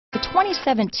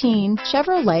2017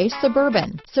 Chevrolet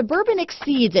Suburban. Suburban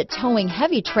exceeds at towing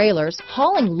heavy trailers,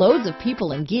 hauling loads of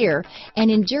people and gear, and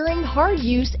enduring hard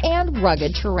use and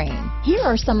rugged terrain. Here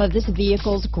are some of this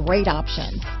vehicle's great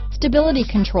options: stability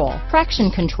control,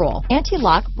 traction control,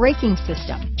 anti-lock braking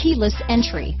system, keyless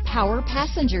entry, power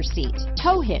passenger seat,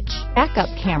 tow hitch, backup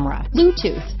camera,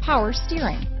 Bluetooth, power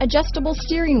steering, adjustable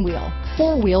steering wheel,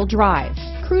 four-wheel drive,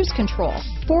 cruise control,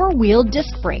 four-wheel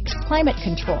disc brakes, climate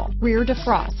control, rear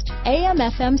defrost,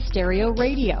 AM/FM stereo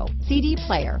radio, CD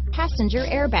player, passenger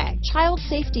airbag, child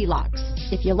safety locks.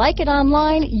 If you like it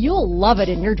online, you'll love it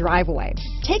in your driveway.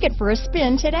 Take it for a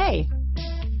spin today.